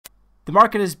The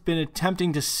market has been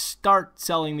attempting to start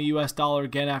selling the US dollar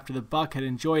again after the buck had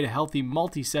enjoyed a healthy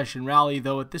multi-session rally,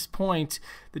 though at this point,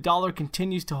 the dollar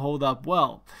continues to hold up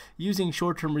well. Using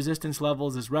short-term resistance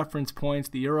levels as reference points,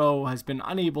 the euro has been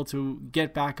unable to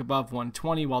get back above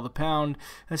 120, while the pound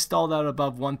has stalled out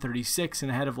above 136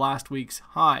 and ahead of last week's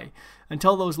high.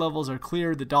 Until those levels are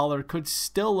cleared, the dollar could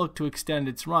still look to extend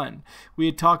its run. We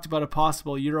had talked about a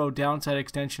possible euro downside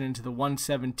extension into the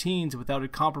 117s without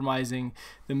it compromising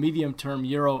the medium-term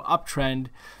euro uptrend,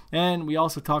 and we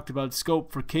also talked about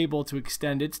scope for cable to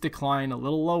extend its decline a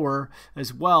little lower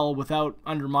as well without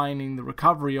undermining the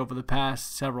recovery over the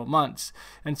past several months.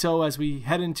 And so as we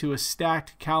head into a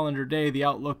stacked calendar day, the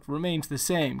outlook remains the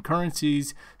same.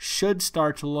 Currencies should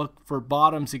start to look for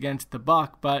bottoms against the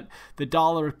buck, but the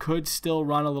dollar could still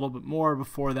run a little bit more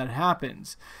before that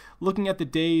happens. Looking at the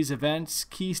day's events,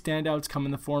 key standouts come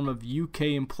in the form of UK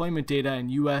employment data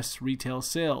and US retail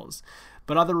sales.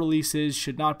 But other releases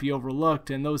should not be overlooked,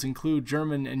 and those include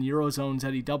German and Eurozone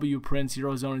ZEW prints,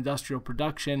 Eurozone industrial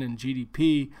production and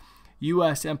GDP,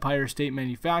 U.S. Empire State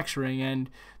Manufacturing, and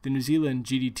the New Zealand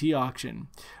GDT auction.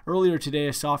 Earlier today,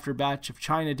 a softer batch of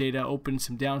China data opened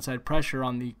some downside pressure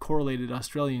on the correlated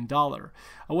Australian dollar.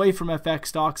 Away from FX,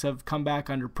 stocks have come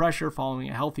back under pressure following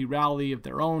a healthy rally of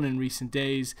their own in recent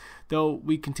days, though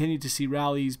we continue to see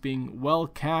rallies being well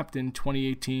capped in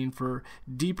 2018 for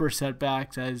deeper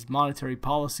setbacks as monetary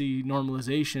policy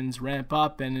normalizations ramp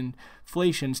up and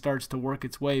inflation starts to work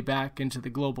its way back into the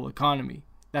global economy.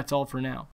 That's all for now.